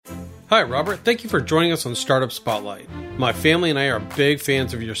Hi, Robert. Thank you for joining us on Startup Spotlight. My family and I are big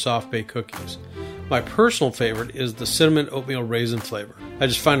fans of your soft bake cookies. My personal favorite is the cinnamon oatmeal raisin flavor. I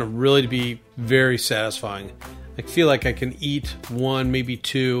just find them really to be very satisfying. I feel like I can eat one, maybe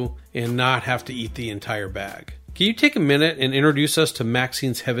two, and not have to eat the entire bag. Can you take a minute and introduce us to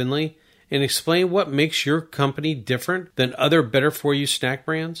Maxine's Heavenly and explain what makes your company different than other better-for-you snack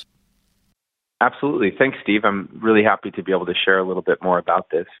brands? Absolutely. Thanks, Steve. I'm really happy to be able to share a little bit more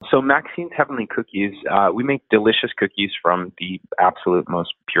about this. So Maxine's Heavenly Cookies, we make delicious cookies from the absolute most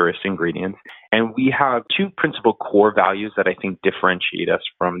purest ingredients. And we have two principal core values that I think differentiate us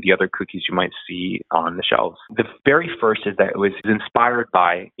from the other cookies you might see on the shelves. The very first is that it was inspired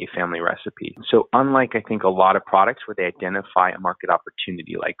by a family recipe. So unlike, I think, a lot of products where they identify a market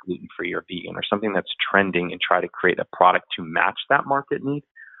opportunity like gluten-free or vegan or something that's trending and try to create a product to match that market need,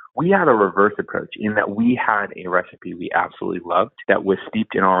 we had a reverse approach in that we had a recipe we absolutely loved that was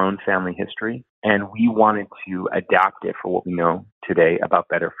steeped in our own family history, and we wanted to adapt it for what we know today about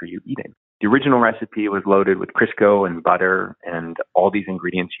better-for-you eating. The original recipe was loaded with Crisco and butter and all these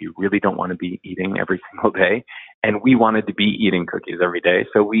ingredients you really don't want to be eating every single day, and we wanted to be eating cookies every day.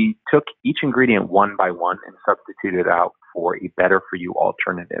 So we took each ingredient one by one and substituted out for a better-for-you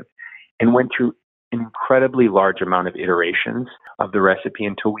alternative and went through an incredibly large amount of iterations of the recipe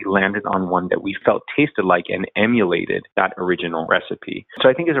until we landed on one that we felt tasted like and emulated that original recipe. So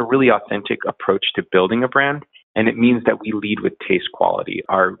I think it's a really authentic approach to building a brand, and it means that we lead with taste quality.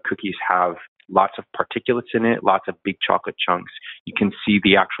 Our cookies have lots of particulates in it, lots of big chocolate chunks. You can see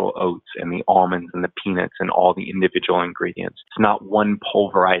the actual oats and the almonds and the peanuts and all the individual ingredients. It's not one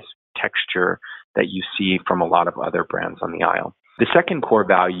pulverized texture that you see from a lot of other brands on the aisle. The second core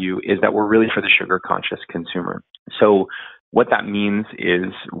value is that we're really for the sugar-conscious consumer. So what that means is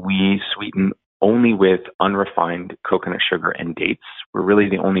we sweeten only with unrefined coconut sugar and dates. We're really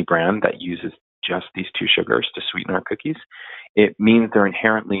the only brand that uses just these two sugars to sweeten our cookies. It means they're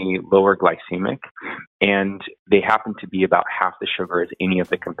inherently lower glycemic, and they happen to be about half the sugar as any of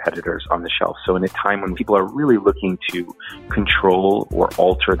the competitors on the shelf. So in a time when people are really looking to control or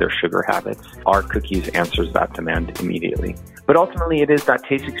alter their sugar habits, our cookies answers that demand immediately. But ultimately, it is that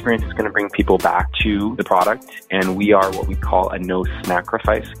taste experience that's going to bring people back to the product, and we are what we call a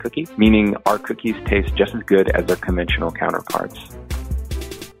no-sacrifice cookie, meaning our cookies taste just as good as their conventional counterparts.